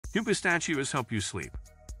Do pistachios help you sleep?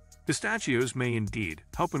 Pistachios may indeed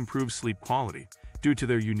help improve sleep quality due to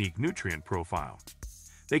their unique nutrient profile.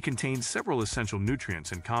 They contain several essential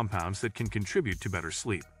nutrients and compounds that can contribute to better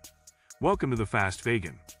sleep. Welcome to the Fast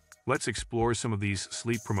Vegan. Let's explore some of these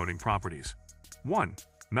sleep-promoting properties. 1.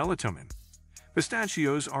 Melatonin.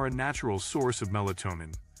 Pistachios are a natural source of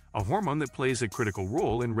melatonin, a hormone that plays a critical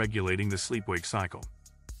role in regulating the sleep-wake cycle.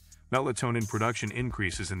 Melatonin production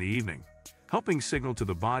increases in the evening, helping signal to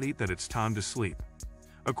the body that it's time to sleep.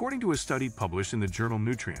 According to a study published in the journal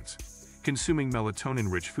Nutrients, consuming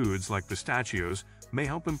melatonin-rich foods like pistachios may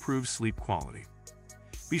help improve sleep quality.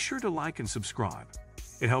 Be sure to like and subscribe.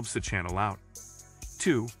 It helps the channel out.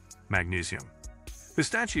 2. Magnesium.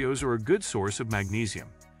 Pistachios are a good source of magnesium,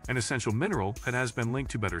 an essential mineral that has been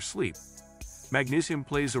linked to better sleep. Magnesium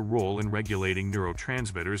plays a role in regulating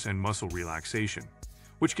neurotransmitters and muscle relaxation,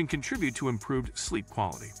 which can contribute to improved sleep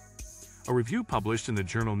quality. A review published in the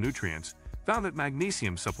journal Nutrients found that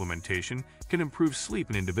magnesium supplementation can improve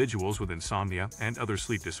sleep in individuals with insomnia and other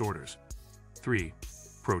sleep disorders. 3.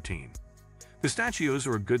 Protein. Pistachios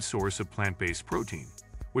are a good source of plant-based protein,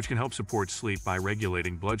 which can help support sleep by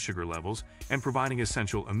regulating blood sugar levels and providing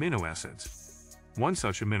essential amino acids. One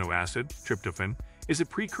such amino acid, tryptophan, is a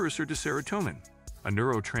precursor to serotonin, a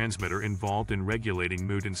neurotransmitter involved in regulating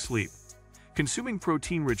mood and sleep. Consuming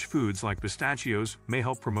protein-rich foods like pistachios may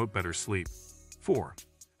help promote better sleep. 4.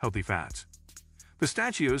 Healthy fats.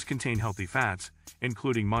 Pistachios contain healthy fats,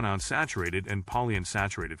 including monounsaturated and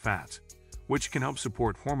polyunsaturated fats, which can help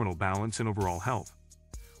support hormonal balance and overall health.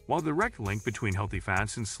 While the direct link between healthy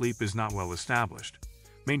fats and sleep is not well established,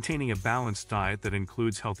 maintaining a balanced diet that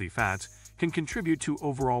includes healthy fats can contribute to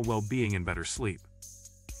overall well-being and better sleep.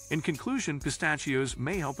 In conclusion, pistachios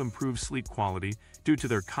may help improve sleep quality due to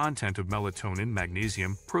their content of melatonin,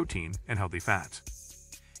 magnesium, protein, and healthy fats.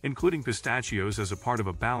 Including pistachios as a part of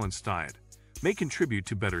a balanced diet may contribute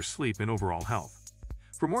to better sleep and overall health.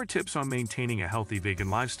 For more tips on maintaining a healthy vegan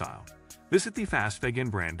lifestyle, visit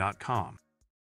thefastveganbrand.com.